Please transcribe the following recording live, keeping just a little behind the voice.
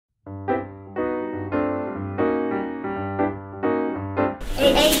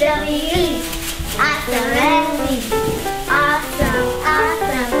A-W-E. Awesome recipe. Awesome,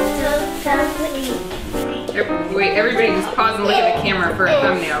 so complete. Wait, everybody just pause and look at the camera for a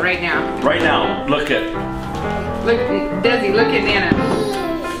thumbnail right now. Right now, look at. Look, Desi, look at Nana.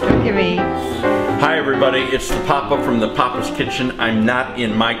 Look at me. Hi everybody, it's the Papa from the Papa's Kitchen. I'm not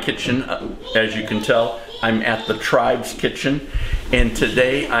in my kitchen, as you can tell. I'm at the Tribe's kitchen. And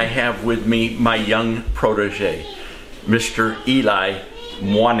today I have with me my young protege, Mr. Eli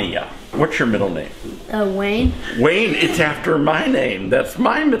Mwania. What's your middle name? Wayne. Wayne, it's after my name. That's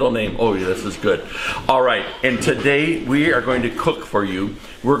my middle name. Oh, yeah, this is good. All right, and today we are going to cook for you.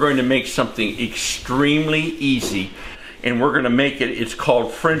 We're going to make something extremely easy, and we're going to make it, it's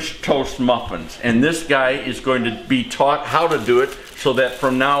called French Toast Muffins. And this guy is going to be taught how to do it so that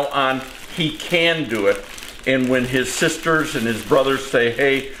from now on he can do it. And when his sisters and his brothers say,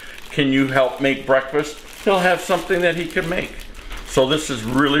 hey, can you help make breakfast? He'll have something that he can make. So this is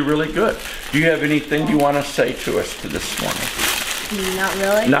really, really good. Do you have anything you want to say to us this morning? Not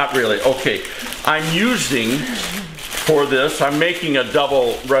really. Not really, okay. I'm using, for this, I'm making a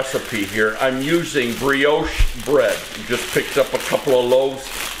double recipe here. I'm using brioche bread. Just picked up a couple of loaves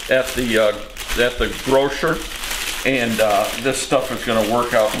at the grocer. And this stuff is gonna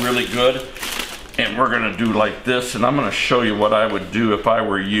work out really good. And we're gonna do like this, and I'm gonna show you what I would do if I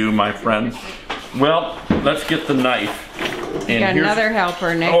were you, my friend. Well, let's get the knife. You got another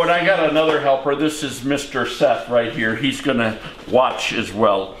helper next. Oh, and I got another helper. This is Mr. Seth right here. He's gonna watch as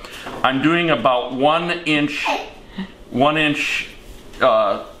well. I'm doing about 1 inch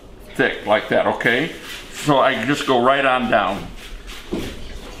thick, like that, okay? So I just go right on down,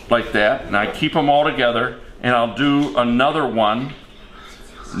 like that, and I keep them all together, and I'll do another one,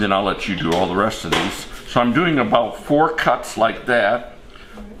 then I'll let you do all the rest of these. So I'm doing about 4 cuts like that.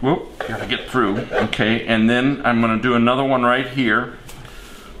 Whoop, gotta get through, okay, and then I'm gonna do another one right here,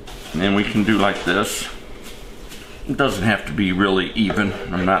 and then we can do like this. It doesn't have to be really even.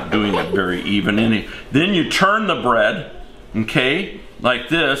 I'm not doing it very even. Then you turn the bread, okay, like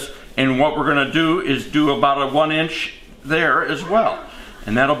this, and what we're gonna do is do about a 1 inch there as well.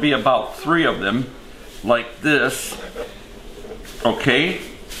 And that'll be about 3 of them, like this, okay,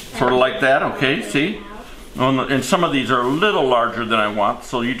 sort of like that, okay, see? And some of these are a little larger than I want,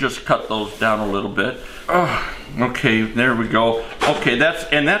 so you just cut those down a little bit. Oh, okay, there we go. Okay, let's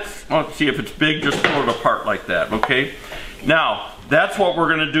see if it's big, just pull it apart like that, okay? Now, that's what we're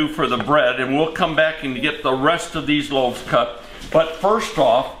gonna do for the bread, and we'll come back and get the rest of these loaves cut. But first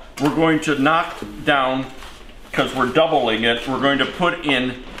off, we're going to knock down, because we're doubling it, we're going to put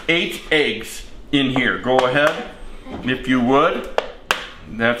in 8 eggs in here. Go ahead, if you would.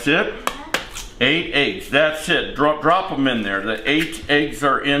 That's it. 8 eggs, that's it. Drop them in there. The 8 eggs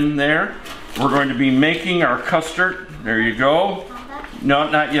are in there. We're going to be making our custard. There you go. No,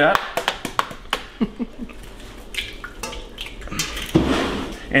 not yet.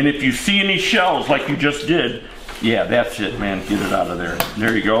 And if you see any shells like you just did, yeah, that's it, man. Get it out of there.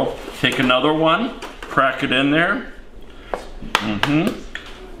 There you go. Take another one, crack it in there.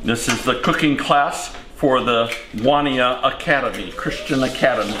 This is the cooking class for the Mwania Academy, Christian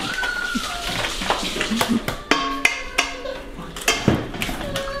Academy.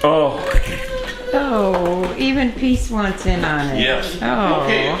 Oh, even Peace wants in on it. Yes. Oh.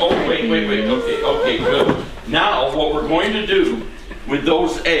 Okay, oh, wait, okay, good. Now, what we're going to do with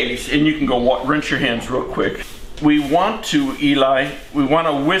those eggs, and you can go rinse your hands real quick. We want to, Eli, we want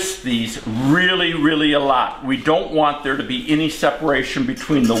to whisk these really, really a lot. We don't want there to be any separation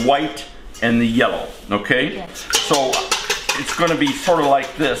between the white and the yellow, okay? Yes. So, it's going to be sort of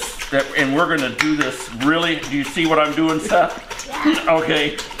like this, and we're going to do this really, do you see what I'm doing, Seth? Yeah.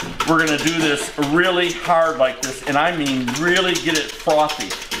 Okay, we're going to do this really hard like this, and I mean really get it frothy.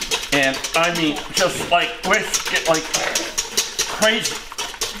 And I mean just like whisk it like crazy.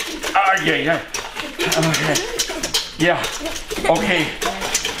 Yeah. Okay. Yeah. Okay.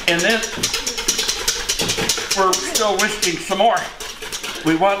 And then we're still whisking some more.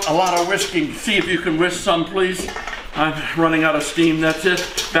 We want a lot of whisking. See if you can whisk some, please. I'm running out of steam. That's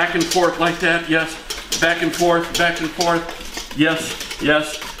it. Back and forth like that. Yes. Back and forth. Back and forth. Yes.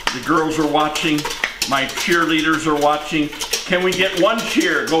 Yes. The girls are watching. My cheerleaders are watching. Can we get one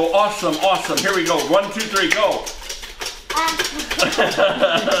cheer? Go awesome, awesome. Here we go. 1, 2, 3, go.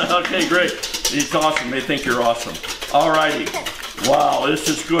 Okay, great. It's awesome. They think you're awesome. Alrighty. Wow, this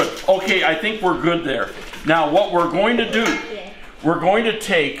is good. Okay, I think we're good there. Now, what we're going to do, we're going to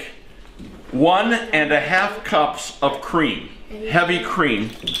take 1½ cups of cream, heavy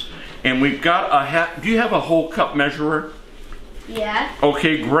cream, and we've got a do you have a whole cup measurer? Yeah.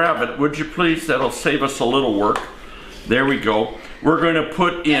 Okay, grab it, would you please? That'll save us a little work. There we go. We're going to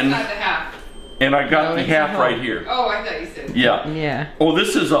put in, Not the half. and I got No, the it's a half whole. right here. Oh, I thought you said. Yeah. Yeah. Oh,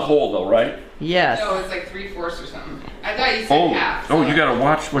 this is a whole though, right? Yes. No, it's like 3/4 or something. I thought you said half. Oh, you gotta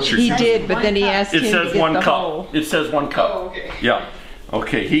watch what you're He saying. did, but then he asked It him to says get one the cup. whole. It says 1 cup. Oh, okay. Yeah.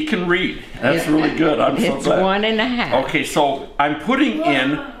 Okay, he can read. That's really good. I'm so It's glad. 1 1/2. Okay, so I'm putting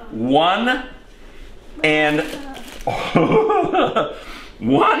in 1 and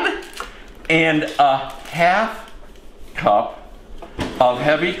 1.5 cup of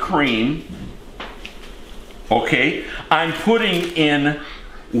heavy cream. Okay, I'm putting in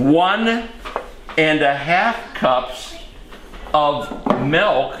 1.5 cups of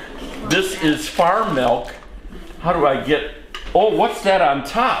milk. This is farm milk. How do I get, oh, what's that on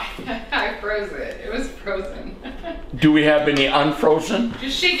top? I froze it. It was frozen. Do we have any unfrozen?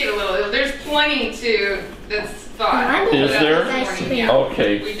 Just shake it a little. There's plenty to this thought. Is there? Yeah.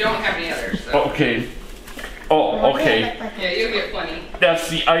 Okay. We don't have any others. So. Okay. Oh, okay. Yeah, you'll get plenty. That's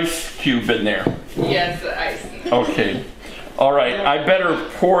the ice cube in there. Yes, the ice. Okay. All right, I better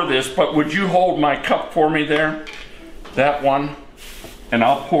pour this, but would you hold my cup for me there? That one. And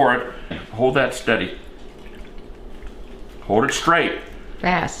I'll pour it. Hold that steady. Hold it straight.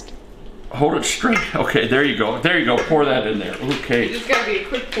 Fast. Hold it straight. Okay, there you go. There you go. Pour that in there. You Okay. just gotta be a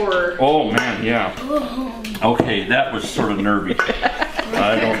quick pourer. Oh, man, yeah. Okay, that was sort of nervy.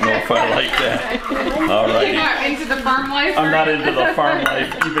 I don't know if I like that. All You're righty. not into the farm life? I'm not into the farm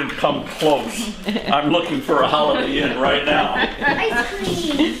life, even come close. I'm looking for a Holiday Inn right now. Ice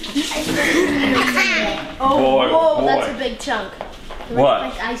cream. Oh, Boy, whoa, that's a boy. big chunk. What?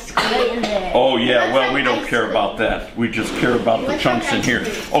 Like ice cream right in there. Oh yeah, Looks well like we don't ice care cream. about that. We just care about the Looks chunks like in ice here.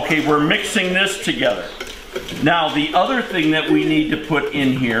 cream. Okay, we're mixing this together. Now the other thing that we need to put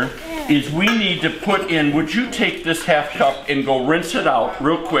in here is we need to put in, would you take this 1/2 cup and go rinse it out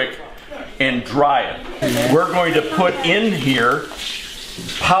real quick and dry it. We're going to put in here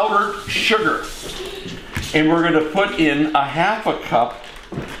powdered sugar. And we're going to put in 1/2 cup.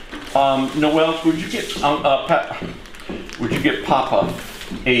 Noelle, would you get Papa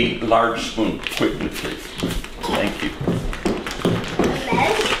a large spoon quickly, please? Thank you.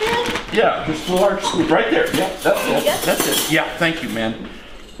 Yeah, just a large spoon right there. Yeah, that's it. That's it. Yeah, thank you, man.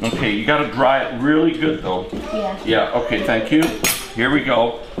 Okay, you got to dry it really good though. Yeah. Yeah. Okay, thank you. Here we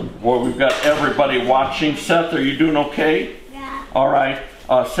go. Boy, we've got everybody watching. Seth, are you doing okay? Yeah. All right.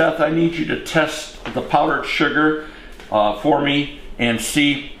 Seth, I need you to test the powdered sugar for me and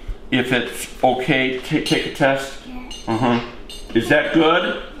see if it's okay. Take a test. Yeah. Is that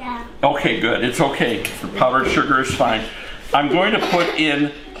good? Yeah. Okay, good. It's okay. The powdered sugar is fine. I'm going to put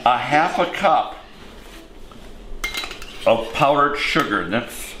in 1/2 cup of powdered sugar.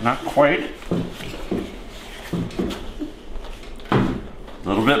 That's not quite. A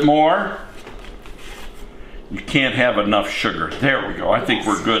little bit more. You can't have enough sugar. There we go. I think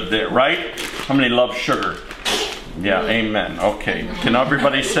we're good there, right? How many love sugar? Yeah, amen. Okay. Can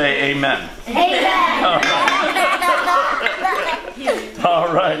everybody say amen?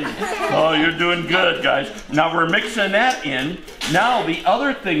 All righty. Oh, you're doing good, guys. Now we're mixing that in. Now the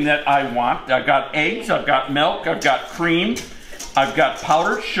other thing that I want, I got eggs, I've got milk, I've got cream, I've got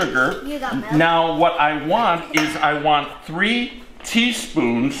powdered sugar. You got milk. Now what I want is I want 3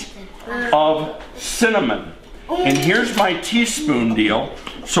 teaspoons of cinnamon. And here's my teaspoon deal.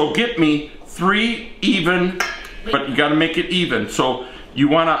 So get me 3 even, but you gotta make it even. So you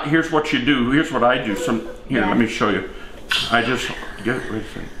wanna, here's what you do, here's what I do. Here, let me show you. I just,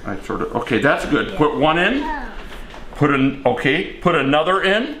 okay, that's good. Put 1 in, put another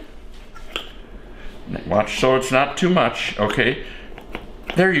in. Watch so it's not too much, okay.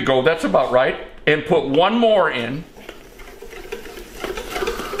 There you go, that's about right. And put 1 more in.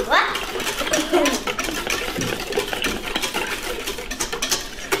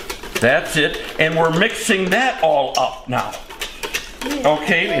 That's it, and we're mixing that all up now.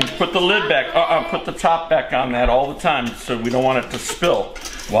 Okay, and put the lid back, put the top back on that all the time so we don't want it to spill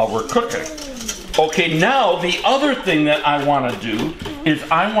while we're cooking. Okay, now the other thing that I want to do is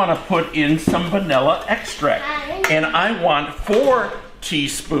I want to put in some vanilla extract. And I want 4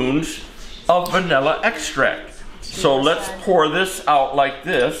 teaspoons of vanilla extract. So let's pour this out like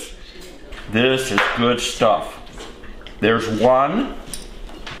this. This is good stuff. There's 1,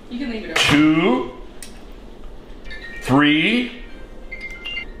 You can leave it 2, 3,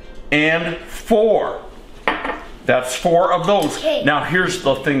 and 4. That's 4 of those. Okay. Now here's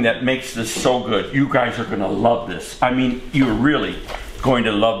the thing that makes this so good. You guys are gonna love this. I mean, you're really going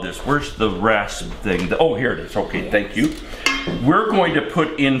to love this. Where's the rasp thing? Oh, here it is. Okay, thank you. We're going to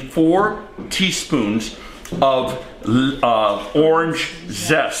put in 4 teaspoons of orange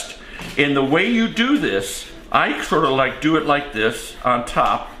zest. And the way you do this I sort of like do it like this on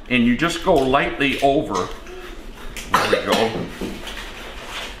top, and you just go lightly over. There we go.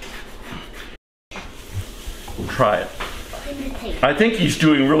 Try it. I think he's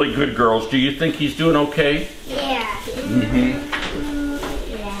doing really good, girls. Do you think he's doing okay? Yeah. Mm-hmm.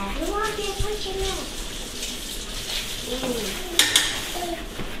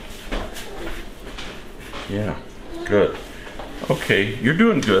 Yeah. Yeah, good. Okay, you're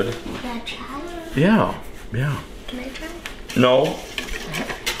doing good. Can I try? Yeah, yeah. Can I try? No,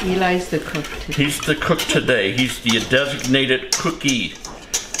 Eli's the cook today. he's the cook today. He's the designated cookie.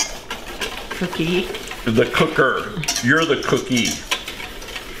 Cookie. The cooker. You're the cookie.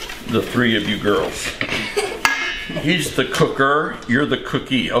 The three of you girls. He's the cooker. You're the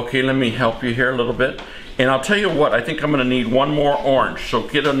cookie. Okay, let me help you here a little bit. And I'll tell you what, I think I'm going to need one more orange. So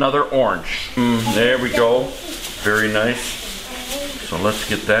get another orange. There we go. Very nice. So let's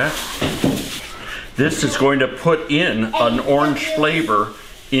get that. This is going to put in an orange flavor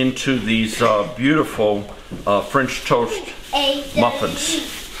into these beautiful French Toast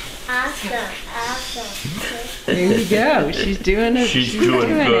Muffins. Awesome. There you go. She's doing it. She's doing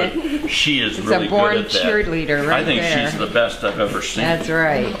good. it. She is She's really a born good at that. cheerleader right I think there. she's the best I've ever seen. That's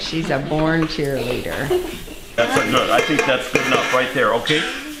right. She's a born cheerleader. That's a good. I think that's good enough right there, okay?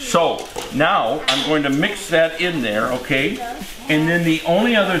 So, now I'm going to mix that in there, okay? And then the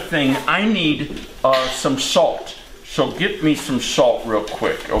only other thing, I need some salt. So get me some salt real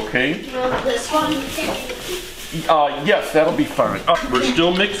quick, okay? Well, this one. Yes, that'll be fine. We're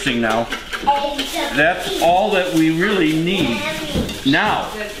still mixing now. That's all that we really need. Now,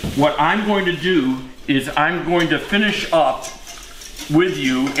 what I'm going to do is I'm going to finish up with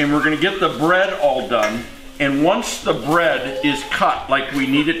you, and we're going to get the bread all done. And once the bread is cut, like we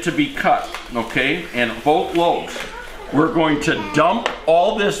need it to be cut, okay, and both loaves, we're going to dump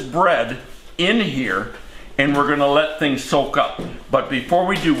all this bread in here, and we're going to let things soak up. But before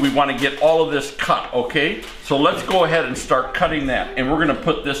we do, we want to get all of this cut, okay? So let's go ahead and start cutting that, and we're going to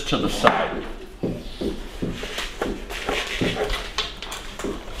put this to the side.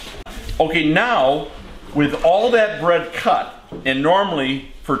 Okay, now, with all that bread cut, and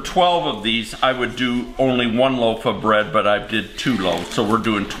normally for 12 of these, I would do only one loaf of bread, but I did 2 loaves, so we're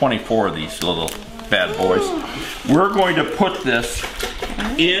doing 24 of these little bad boys. We're going to put this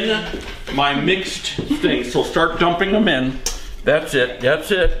in my mixed thing, so start dumping them in. That's it,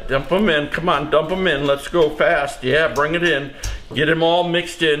 dump them in, come on, dump them in, let's go fast. Yeah, bring it in, get them all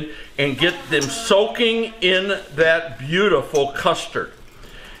mixed in, and get them soaking in that beautiful custard.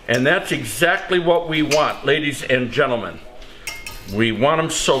 And that's exactly what we want, ladies and gentlemen. We want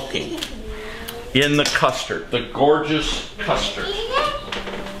them soaking in the custard, the gorgeous custard.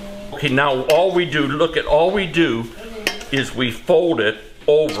 Okay, now all we do, look at all we do is we fold it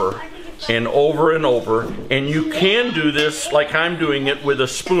over and over and over, and you can do this like I'm doing it with a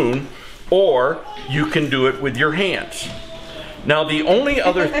spoon, or you can do it with your hands. Now the only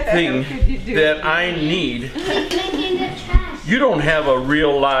other thing that I need, you don't have a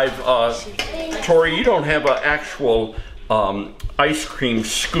real live, Tori, you don't have an actual ice cream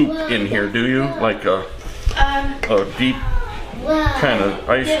scoop in here, do you? Like a deep kind of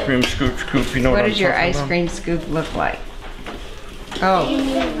ice cream scoop, you know what I'm What does your talking ice about? cream scoop look like? Oh,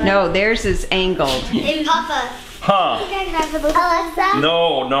 no, theirs is angled. And Papa. Huh? Alyssa.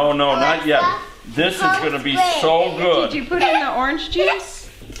 No, not yet. This is going to be so good. Did you put in the orange juice?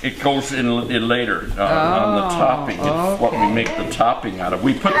 It goes in later on the topping. It's what we make the topping out of.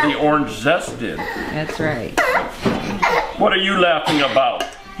 We put the orange zest in. That's right. What are you laughing about?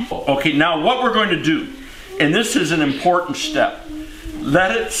 Okay, now what we're going to do, and this is an important step,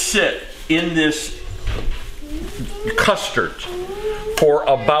 let it sit in this custard for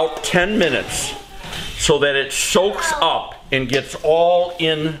about 10 minutes so that it soaks up and gets all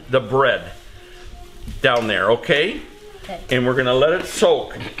in the bread down there, okay? And we're gonna let it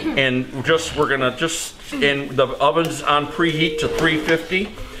soak, and we're gonna and the oven's on preheat to 350,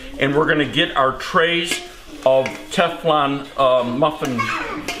 and we're gonna get our trays of Teflon muffin,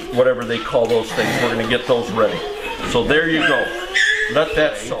 whatever they call those things. We're gonna get those ready. So there you go. Let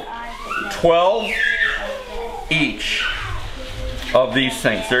that soak. 12 each of these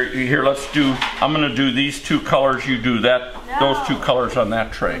things. Here, I'm gonna do these 2 colors. You do that. Those 2 colors on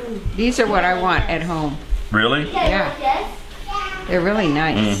that tray. These are what I want at home. Really? Yeah. They're really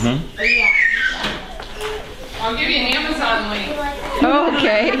nice. Mm-hmm. I'll give you an Amazon link.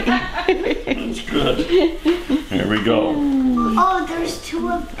 Okay. That's good. There we go. Oh, there's 2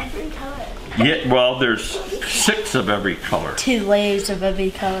 of every color. Yeah, well, there's 6 of every color. 2 layers of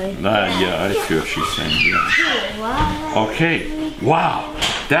every color. Yeah, I see what she's saying. Yeah. Okay. Wow.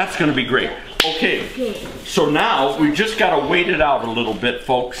 That's gonna be great. Okay, so now we just gotta wait it out a little bit,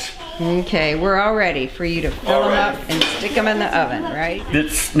 folks. Okay, we're all ready for you to fill them up and stick them in the oven, right?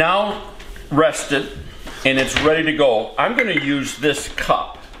 It's now rested and it's ready to go. I'm gonna use this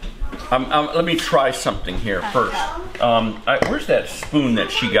cup. Let me try something here first. Where's that spoon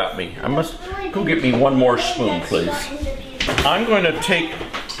that she got me? I must go get me one more spoon, please. I'm going to take,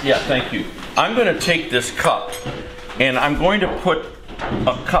 yeah, thank you. I'm going to take this cup and I'm going to put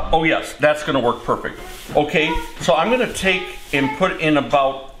a cup, oh yes, that's going to work perfect. Okay, so I'm going to take and put in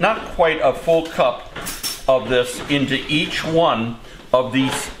about, not quite a full cup of this into each one of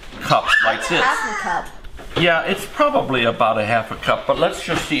these cups like this. Half a cup. Yeah, it's probably about a half a cup, but let's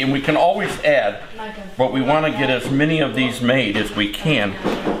just see, and we can always add, but we want to get as many of these made as we can.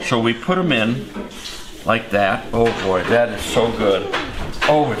 So we put them in like that. Oh boy, that is so good.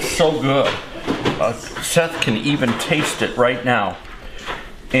 Oh, it's so good. Seth can even taste it right now.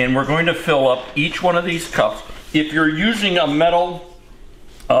 And we're going to fill up each one of these cups. If you're using a metal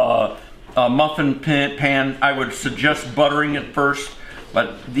muffin pan, I would suggest buttering it first.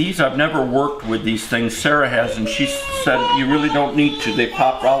 But these, I've never worked with these things. Sarah has, and she said you really don't need to. They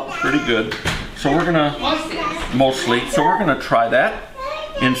pop out pretty good. So we're gonna, mostly, so we're gonna try that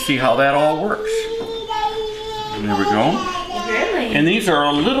and see how that all works. There we go. Really? And these are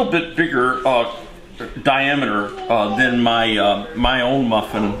a little bit bigger diameter than my own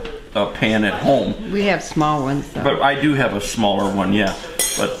muffin pan at home. We have small ones though. But I do have a smaller one, yeah.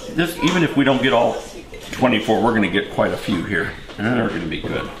 But this, even if we don't get all 24, we're gonna get quite a few here. And they're gonna be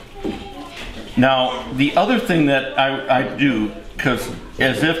good. Now, the other thing that I do, because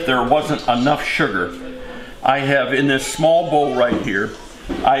as if there wasn't enough sugar, I have in this small bowl right here,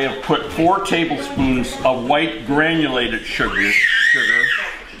 I have put 4 tablespoons of white granulated sugar,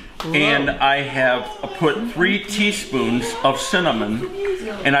 and I have put 3 teaspoons of cinnamon,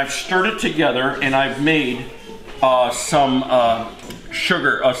 and I've stirred it together, and I've made some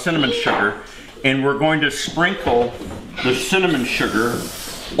sugar, cinnamon sugar, and we're going to sprinkle the cinnamon sugar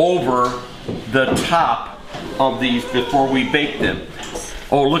over the top of these before we bake them.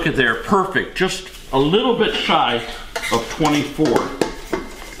 Oh, look at there, perfect. Just a little bit shy of 24.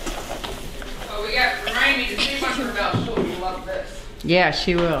 Oh, remind me to see one about she'll love this. Yeah,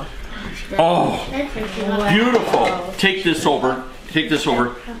 she will. Oh, beautiful. Take this over,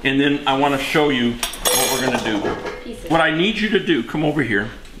 and then I want to show you what we're gonna do. What I need you to do, come over here.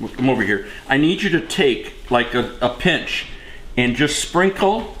 I need you to take like a pinch and just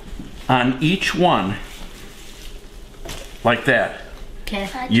sprinkle on each one like that. Okay.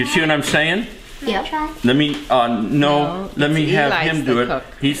 You see what I'm saying? Yep. Let me, let me have Eli's him do the it. cook.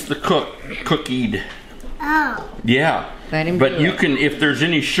 He's the cookied. Oh. Yeah. Let him But do you it. can, if there's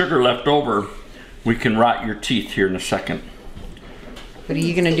any sugar left over, we can rot your teeth here in a second. But are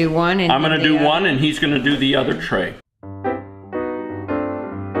you gonna do one? And I'm gonna the do other? one and he's gonna do the other tray.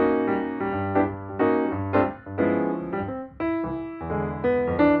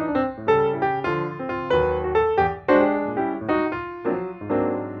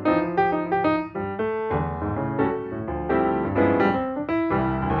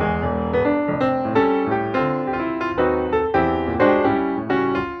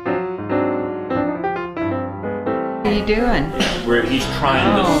 What are you doing? Where he's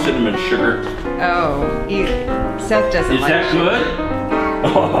trying the cinnamon sugar. Oh, Seth doesn't Is like that sugar.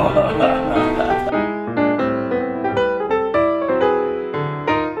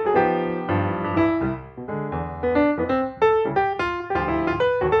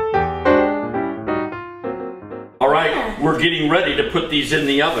 All right, we're getting ready to put these in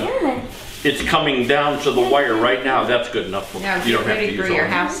the oven. It's coming down to the wire right now. That's good enough. Now You get don't have to ready for use your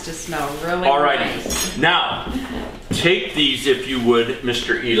all. house to smell really Alrighty, nice. now take these, if you would,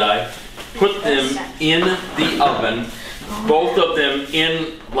 Mr. Eli, put them in the oven, both of them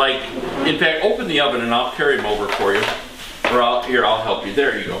in, like, in fact, open the oven and I'll carry them over for you. Or I'll help you.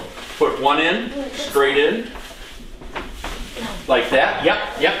 There you go. Put one in, straight in, like that.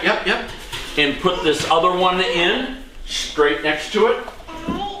 Yep. And put this other one in, straight next to it.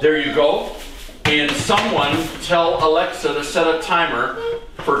 There you go. And someone tell Alexa to set a timer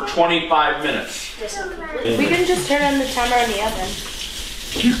for 25 minutes. We can just turn on the timer on the oven.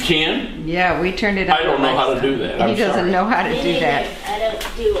 You can? Yeah, we turned it up. I don't know how to do that. He I'm doesn't sorry. know how to do that. I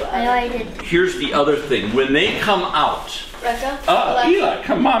don't do it. I know I did. Here's the other thing. When they come out, Rebecca? Eli,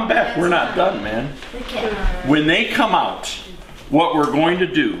 come on back. We're not done, man. Okay. When they come out, what we're going to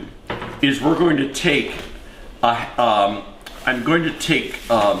do is we're going to take, I'm going to take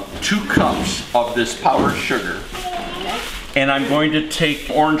 2 cups of this powdered sugar, and I'm going to take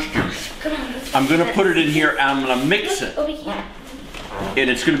orange juice. I'm going to put it in here and I'm going to mix it. Over here. and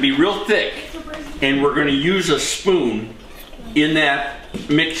it's going to be real thick. And we're going to use a spoon in that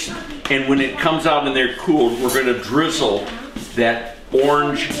mix, and when it comes out and they're cooled, we're going to drizzle that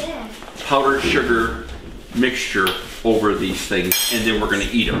orange powdered sugar mixture over these things, and then we're going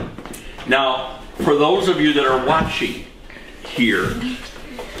to eat them. Now, for those of you that are watching here,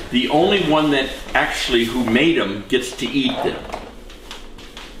 the only one that actually who made them gets to eat them.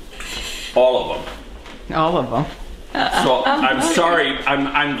 All of them. All of them. So I'm sorry,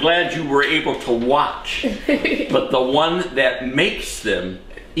 I'm glad you were able to watch, but the one that makes them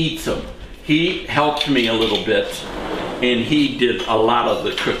eats them. He helped me a little bit, and he did a lot of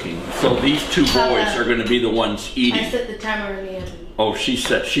the cooking. So these two boys are going to be the ones eating. I set the timer in the oven. Oh, she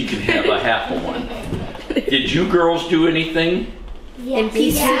said she can have a half of one. Did you girls do anything? And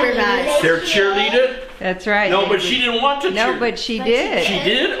be supervised. They're cheerleaded? That's right. No, but she didn't want to cheer. No, but she did. She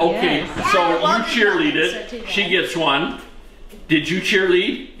did? Okay, Yes. so you cheerleaded. She gets one. Did you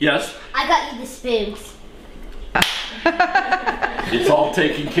cheerlead? Yes. I got you the spoons. It's all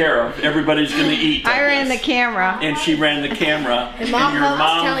taken care of. Everybody's going to eat. I ran the guess. camera. And she ran the camera. And Mom your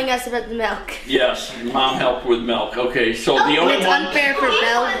was telling us about the milk. Yes, your mom helped with milk. Okay, so the only It's one. unfair for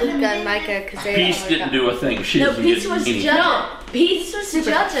Belle, Luca, and Micah because they Peace didn't do a thing. She doesn't get anything. Peace was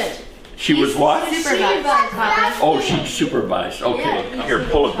judging. She was what? Supervised, Papa. Oh, she supervised. Okay, here,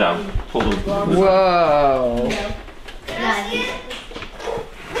 pull it down. Pull it. Whoa.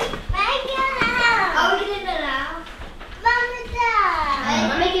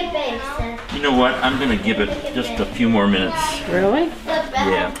 You know what? I'm going to give it just a few more minutes. Really?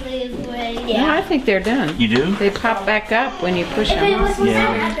 Yeah. Yeah, I think they're done. You do? They pop back up when you push them.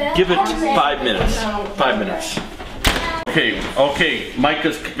 Yeah. Give it 5 minutes. 5 minutes. Okay,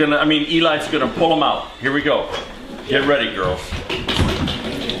 Micah's gonna, Eli's gonna pull them out. Here we go. Get ready, girls.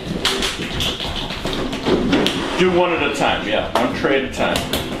 Do one at a time, yeah. One tray at a time.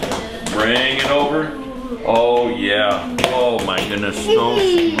 Bring it over. Oh, yeah. Oh, my goodness.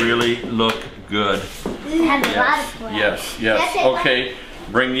 Those really look good. Yes. Okay,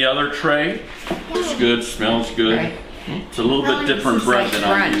 bring the other tray. It's good, smells good. Right. It's a little bit different bread than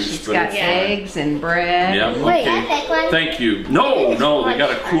I Crunch. used. It's but got it's eggs and bread. Yeah, okay. Thank you. No, they got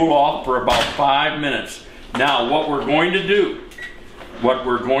to cool off for about 5 minutes. Now, what we're going to do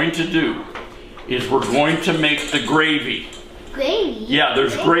is we're going to make the gravy. Gravy? Yeah,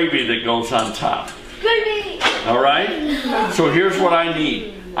 there's gravy that goes on top. Gravy! All right? So here's what I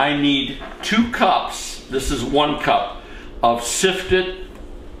need. I need 2 cups, this is 1 cup, of sifted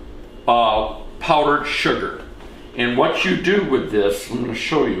powdered sugar. And what you do with this, I'm going to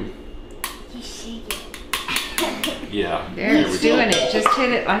show you. Yeah. There, it's doing it. Just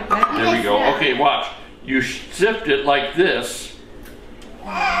hit it like that. There we go. Okay, watch. You sift it like this.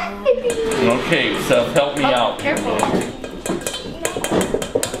 Okay, Seth, help me out. Careful.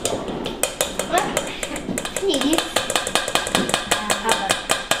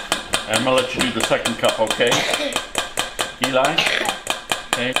 I'm going to let you do the 2nd cup, okay? Eli?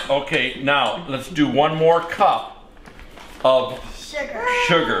 Okay, now let's do 1 more cup of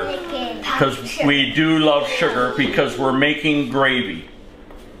sugar. Because we do love sugar because we're making gravy.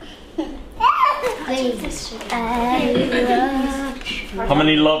 How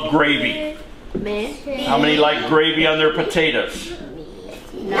many love gravy? How many like gravy on their potatoes?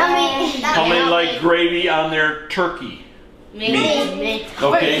 How many like gravy on their turkey? Me.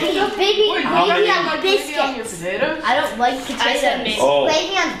 Okay. How many? Biscuits. I don't like potatoes. Oh.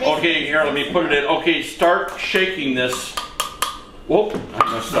 Gravy on biscuits. Okay, here, let me put it in. Okay, start shaking this. Whoop,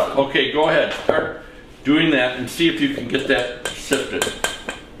 I messed up. Okay, go ahead. Start doing that and see if you can get that sifted.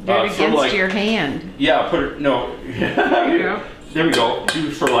 Do it against your hand. Yeah, put it, no. There you go. There we go.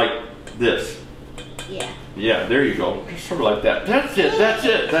 Do sort of like this. Yeah. Yeah, there you go. Just sort of like that.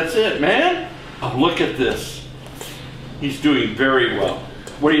 That's it, man. Oh, look at this. He's doing very well.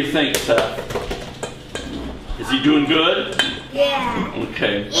 What do you think, Seth? Is he doing good? Yeah.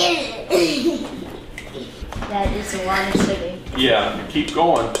 Okay. That is a lot of sugar. Yeah, keep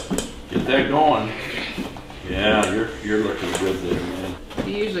going. Get that going. Yeah, you're looking good there, man.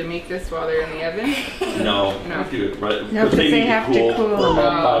 You usually make this while they're in the oven? No, No. do it right. No, 'cause they need have to cool for about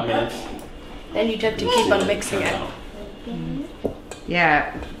them. 5 minutes. Then you have to keep on mixing it.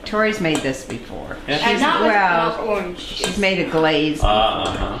 Yeah, Tori's made this before. And She's made a glaze.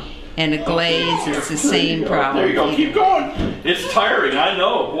 And a glaze is the same problem. There you go. Keep going. It's tiring. I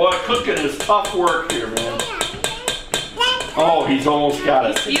know. Boy, cooking is tough work here, man. Oh, he's almost got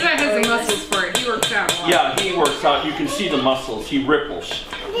it. Eli has the muscles for it. He works out a lot. Yeah, he works out. You can see the muscles. He ripples.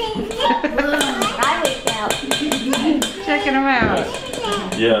 I worked out. Checking them out.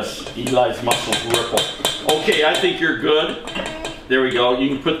 Yes, Eli's muscles ripple. Okay, I think you're good. There we go. You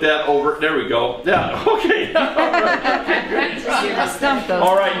can put that over. There we go. Yeah. Okay. All right. Okay, great.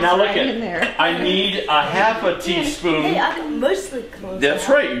 All right. Now look at. I need a half a teaspoon. Hey, I can mostly close. That's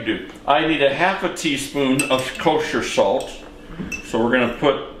right, you do. I need a half a teaspoon of kosher salt. So we're gonna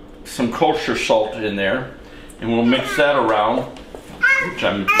put some kosher salt in there, and we'll mix that around. Which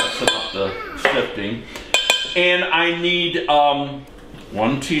I'm messing up the sifting. And I need 1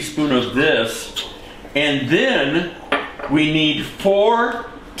 teaspoon of this, and then we need 4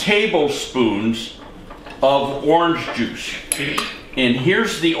 tablespoons of orange juice. And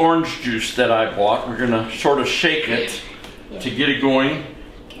here's the orange juice that I bought. We're gonna sort of shake it to get it going.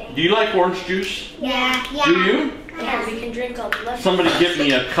 Do you like orange juice? Yeah. Do you? Yeah, we can drink all the left. Somebody give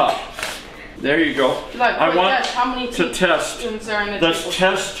me a cup. There you go. Like, I want how many to test. teaspoons are in the Let's tablespoon?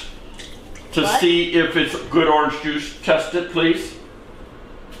 test to see if it's good orange juice. Test it, please.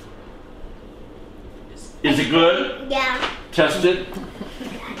 Is it good? Yeah. Test it.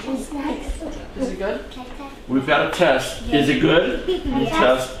 Is it good? We've got to test. Is it good?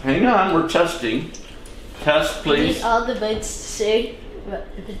 Test. Hang on, we're testing. Test, please. All the bites to see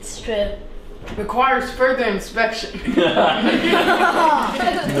if it's true. Requires further inspection. No,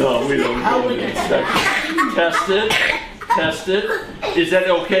 we don't go to the inspection. Test it. Test it. Is that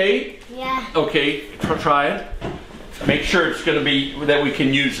okay? Yeah. Okay, try it. Make sure it's going to be that we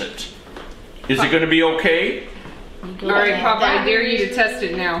can use it. Is it going to be okay? All right, Papa, I dare you to test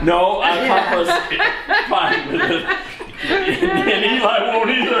it now. No, Papa's fine with it. And Eli won't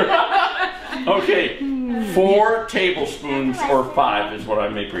either. Okay, 4 tablespoons or 5 is what I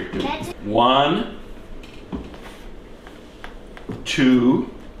make her do. 1, 2,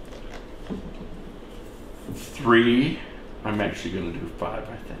 3. I'm actually going to do 5,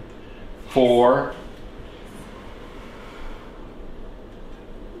 I think. 4,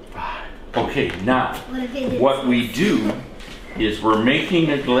 5. Okay, now what we do is we're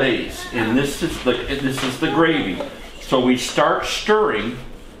making a glaze, and this is the gravy. So we start stirring.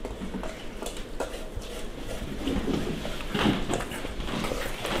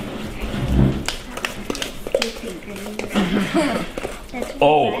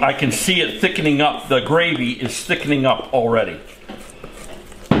 Oh, I can see it thickening up. The gravy is thickening up already.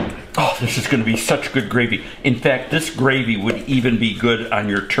 Oh, this is going to be such good gravy. In fact, this gravy would even be good on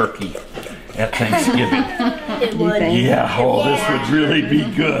your turkey at Thanksgiving. It would. Yeah, oh, this would really be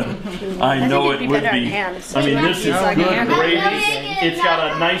good. I know it would be. I mean, this is good gravy. It's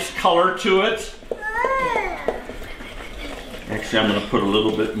got a nice color to it. Actually, I'm going to put a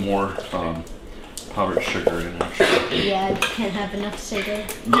little bit more powdered sugar in it. Yeah, you can't have enough sugar.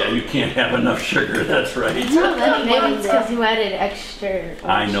 Yeah, you can't have enough sugar, that's right. Maybe it's because you added extra.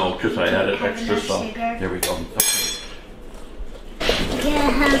 I know, because I added extra salt. There we go. Okay.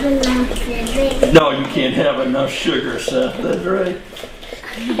 Can't have enough sugar. No, you can't have enough sugar, Seth. That's right.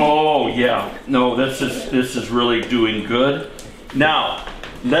 Oh yeah. No, this is really doing good. Now,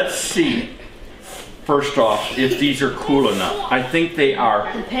 let's see. First off, if these are cool enough. I think they are.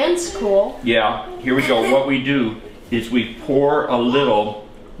 The pan's cool. Yeah. Here we go. What we do is we pour a little.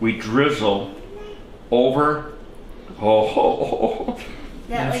 We drizzle over. Oh.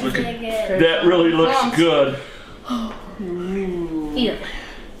 That looks really good. That really looks good. Eat it.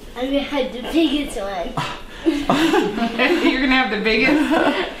 I'm gonna have the biggest one. You're gonna have the biggest.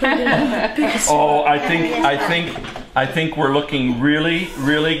 Oh, I think we're looking really,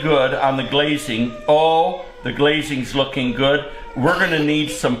 really good on the glazing. Oh, the glazing's looking good. We're gonna need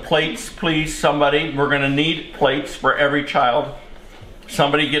some plates, please, somebody. We're gonna need plates for every child.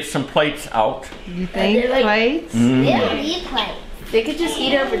 Somebody get some plates out. You think plates? They don't need plates. They could just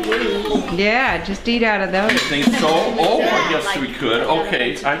eat over these. Yeah, just eat out of those. You think so? Oh, I guess we could.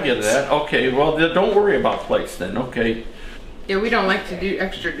 Okay, I get that. Okay, well, then don't worry about plates then. Okay. Yeah, we don't like to do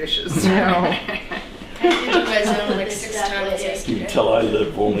extra dishes. No. You guys know like 6 times yesterday. You can tell I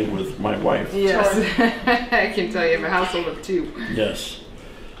live only with my wife. Yes. I can tell you, I'm a household of 2. Yes.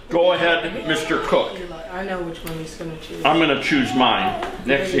 Go ahead, Mr. Cook. I know which one he's gonna choose. I'm gonna choose mine.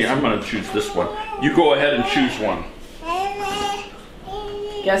 Actually, I'm gonna choose this one. You go ahead and choose one.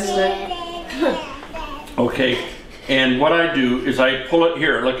 Guessed it. Okay, and what I do is I pull it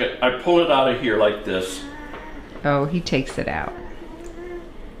here. Look at, I pull it out of here like this. Oh, he takes it out.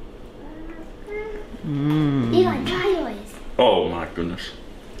 Eli, try yours. Oh my goodness.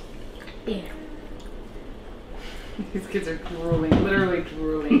 Yeah. These kids are drooling, literally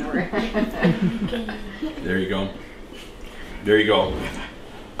drooling around. There you go. There you go.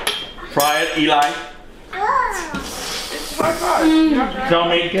 Try it, Eli. Tell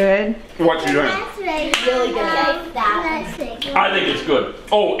me Good. what you're doing. Really good. I think it's good.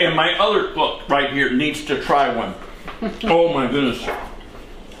 Oh, and my other cook right here needs to try one. Oh my goodness.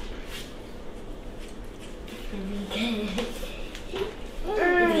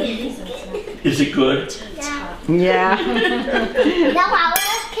 Is it good? Yeah. Now our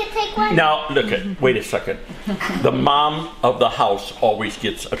can take one. Now, look at, wait a second. The mom of the house always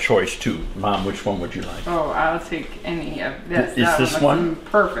gets a choice too. Mom, which one would you like? Oh, I'll take any of this. Is this one? looks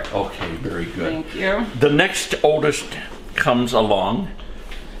perfect. Okay, very good. Thank you. The next oldest comes along.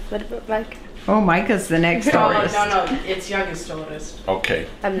 What about Mike? Oh, Micah's the next oldest. No, it's youngest to oldest. Okay.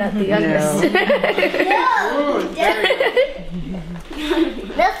 I'm not the youngest. No,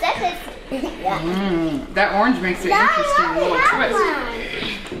 That orange makes it interesting. Little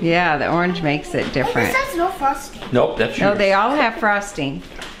twist. Yeah, the orange makes it different. This has no frosting. Nope, that's No, yours. they all have frosting.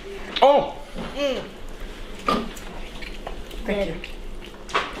 Oh! Thank you.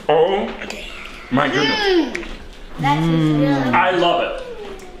 Oh! My goodness. That's really I love it.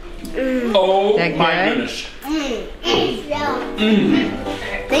 Oh That my good? goodness.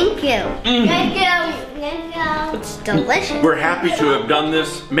 Thank you. Thank you. It's delicious. We're happy to have done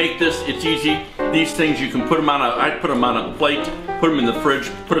this. Make this, it's easy. These things you can put them on I put them on a plate, put them in the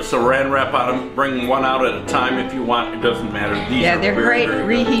fridge, put a saran wrap on them, bring one out at a time if you want. It doesn't matter. These Yeah, are they're very, great. very good.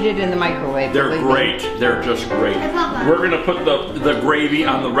 Reheated in the microwave. They're believe me. great. They're just great. We're gonna put the gravy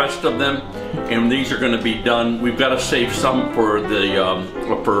on the rest of them, and these are gonna be done. We've got to save some for the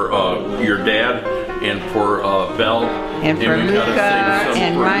your dad and for Belle, And for we've gotta Luca, save some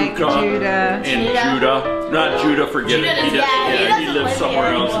and for Mike, Luca, Judah. and Judah. Not Judah. Forget it. He doesn't lives live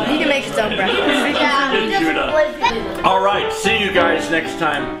somewhere here else now. He can make his own breakfast. And Judah. All right. See you guys next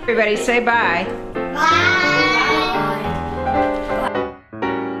time. Everybody say bye. Bye.